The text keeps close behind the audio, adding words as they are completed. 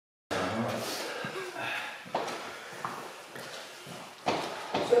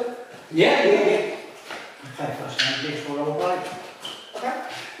Yeah, yeah, yeah. Okay, first time dish for all right. Okay.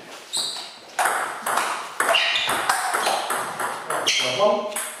 One.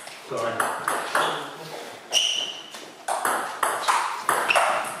 Sorry.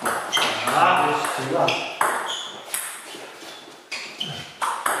 Ah, too low.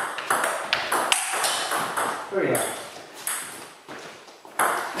 Three up.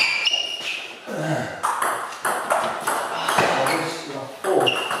 Four.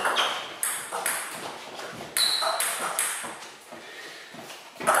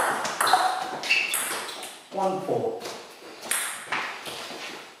 1, 4.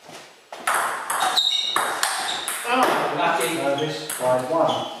 Oh, lucky. Service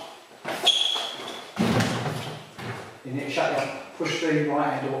 5-1. You need to shut down, push the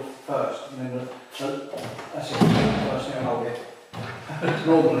right hand off first, and then that's it, first thing I hold it.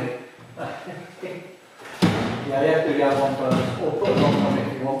 Normally. Yeah, you have to do the other one first, or put it on it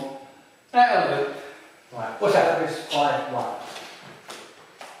if you want. That'll do. Right, what's that? Service 5-1.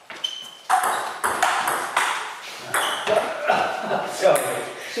 Sorry.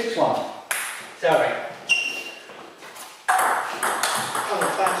 6-1. Sorry.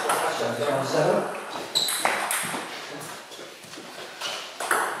 Service on 7.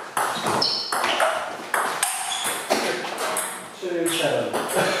 2-7.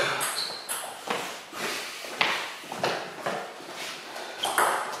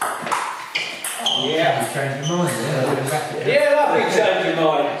 Yeah. You changed your mind, yeah? Yeah, lovely change your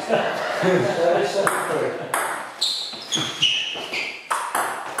mind. Service 7-3.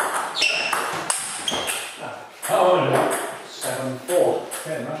 Oh, no. 7-4.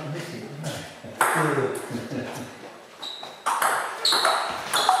 Yeah, I'm missing, isn't it?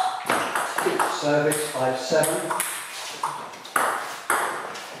 Service 5-7.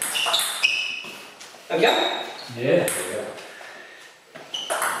 Okay. Yeah.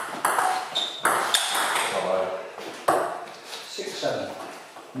 6-7.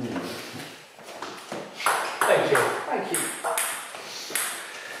 Thank you. Thank you.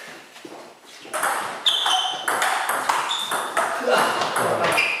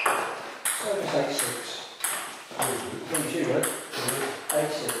 Service 8-6. Thank you, Ed.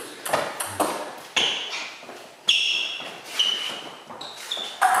 8-6.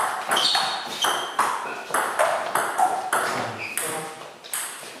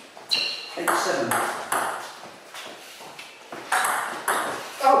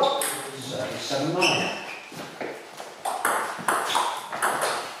 Oh. 7-9.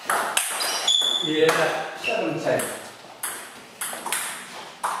 Yeah. 7-10.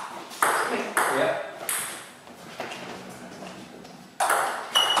 Yeah.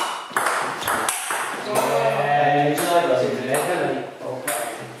 Yeah, it's like in there, isn't it?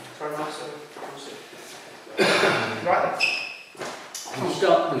 Right. We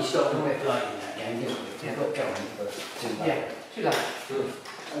stopped a bit late in that game, didn't we? We got going for 2 late. Yeah. Too late.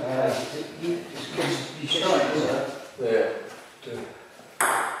 You started, wasn't it? Yeah.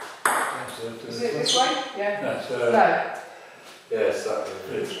 Is it this way? Yeah. No, so, No. yes, that was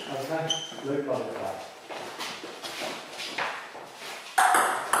it. Okay, Luke on the back.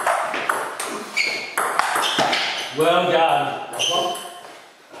 Well done.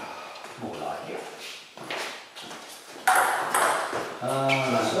 More like it.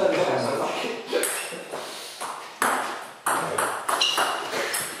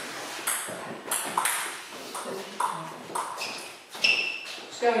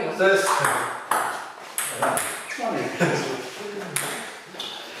 What's going on? This. 20.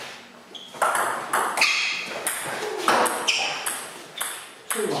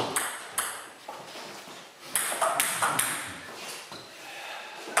 2-1.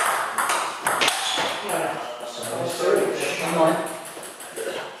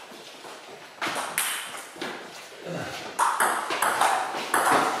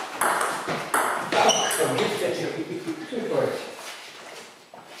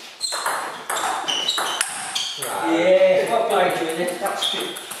 Yeah, what played you in it? That's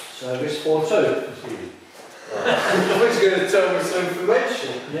good. Service 4-2. I was going to tell me some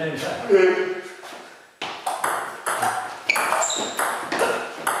information. Yeah, exactly.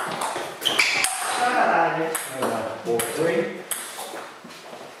 Ah, 4-3.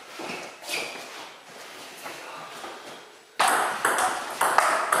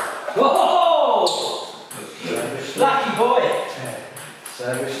 whoa! Service, Lucky boy.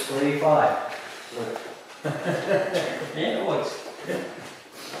 service 3-5. Yeah, it was.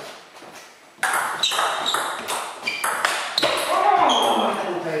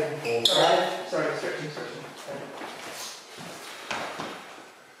 Oh! Okay, 4-5. Sorry, switching.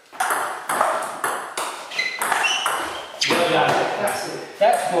 Well done. That's it.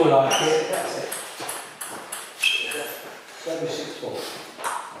 That's more like it. That's it. Service 6-4.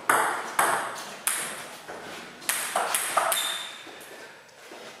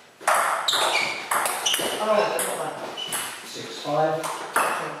 Oh, not bad. 6-5.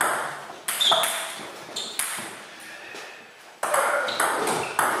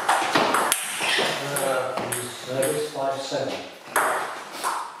 Service 5-7.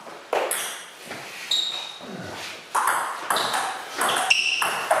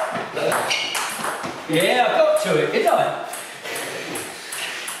 Yeah, I got to it, didn't I?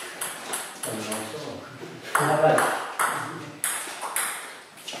 Not bad.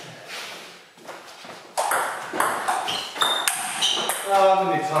 How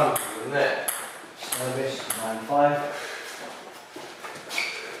many times have you done that? Service 9-5.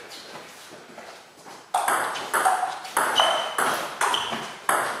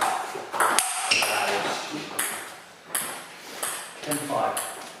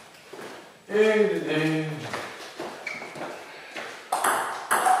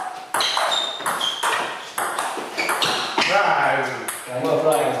 Well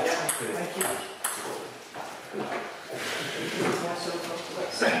played. Thank you.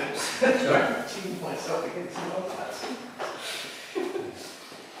 Sorry? Cheating myself against the wall.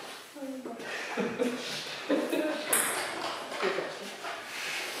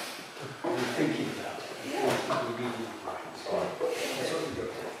 What are you thinking about?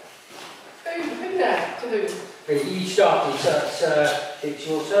 Who there? To who? You start, it's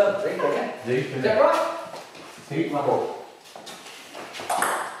your turn, I think, isn't it? Deep, Is that right? Deep level.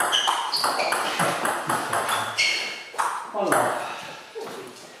 One love.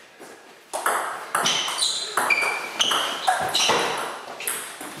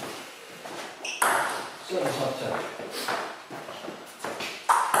 Service 5-2.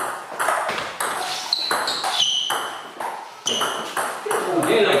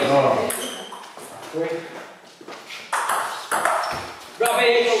 Nearly. Oh. 3.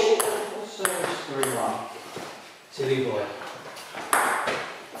 Rubbish. Service 3-1. Silly boy.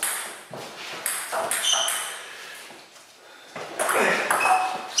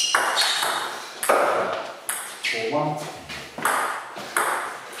 Oh,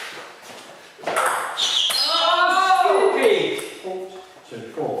 stupid.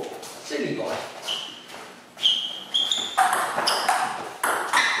 4-2-4. Silly boy.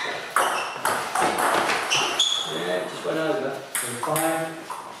 Yeah, just went over. 5.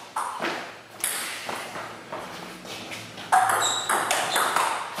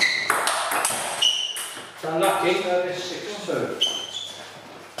 It's unlucky. Service 6-2.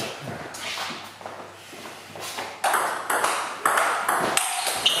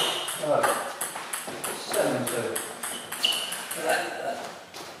 Oh. 7-2.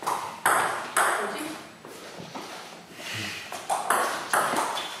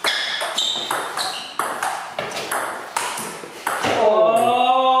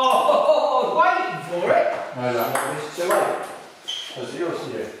 Oh, waiting for it. No, no. Service 2-8. Was it yours?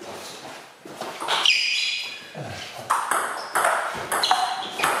 Yeah.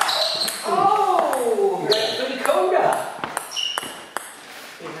 Oh, that's pretty colder.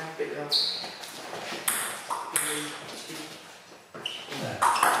 Big enough.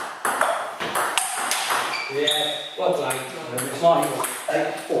 Yeah, well played. Service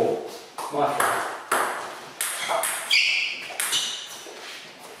 8-4. My fault.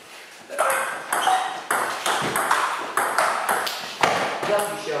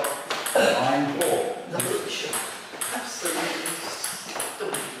 Lovely shot. 9-4. Lovely shot. Absolutely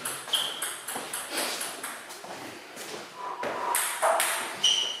stunning.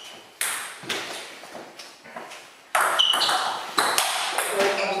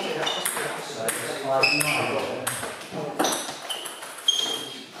 Service 5-9.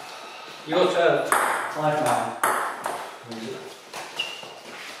 Your turn. 5-9.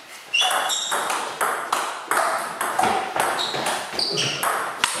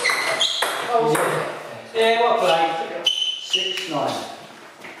 Oh, Yeah, well played. 6-9.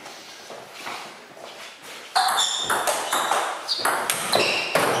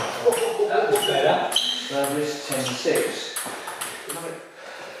 That was better. Service 10-6.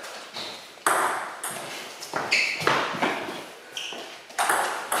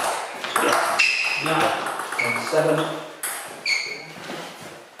 No. 10-7.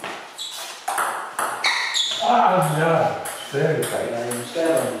 Oh no. Very bad. Game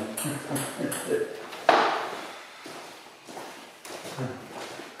 7.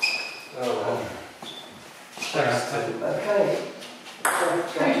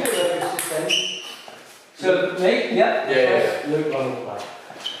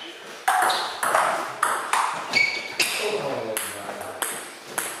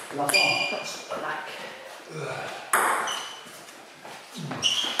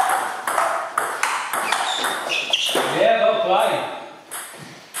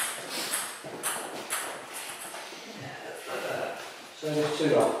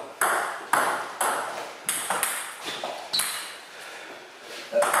 too long.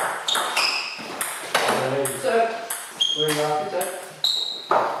 So, Where are you at?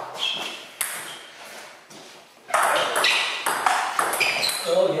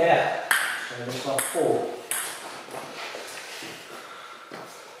 Oh yeah. Service like 4.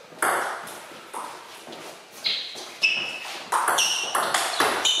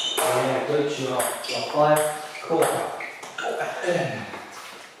 Oh yeah, good shot. Like 5. Quarter.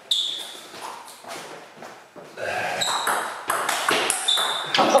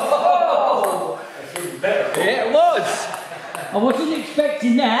 That's even better. Yeah, it was. I wasn't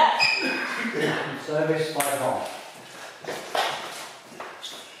expecting that. Service 5 on.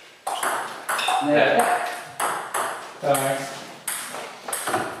 Now, Thanks.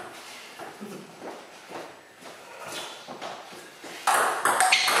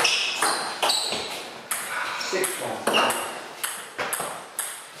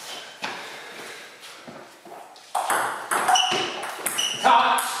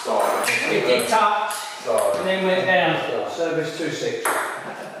 Touch. Sorry. It did touch. Sorry. And then went down. Service 2-6.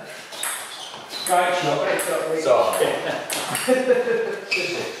 Great shot. great shot, Rick. Sorry.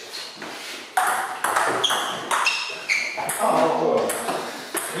 2-6. Oh,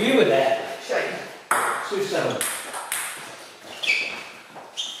 You were there. shame. 2-7.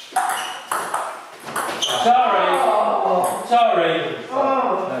 Sorry. Oh. Sorry.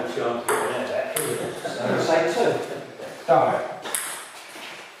 Oh. No chance of getting that. Service 8-2. Sorry.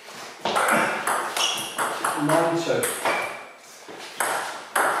 9-2.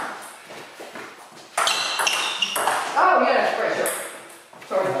 Oh, yeah, great shot.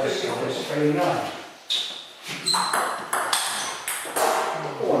 Sorry, just Service 3-9.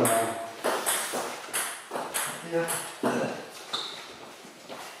 4-9. Yeah.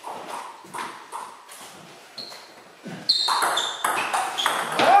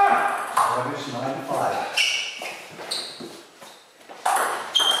 Service 9-5.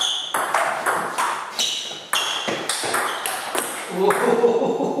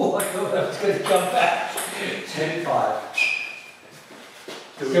 Whoa, I thought that was going to come back. 10-5.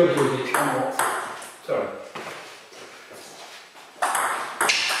 Still doing it. One more. Sorry.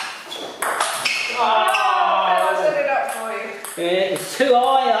 Oh, I set it up for you. Yeah, it's too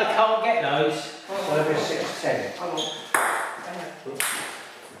high, I can't get those. Service 6-10. Oh.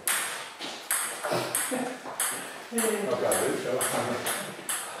 I'll go with it, shall I?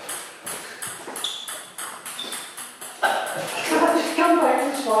 Just come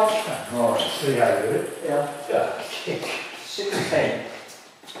back, it's fine. Alright, see how you do it. Yeah.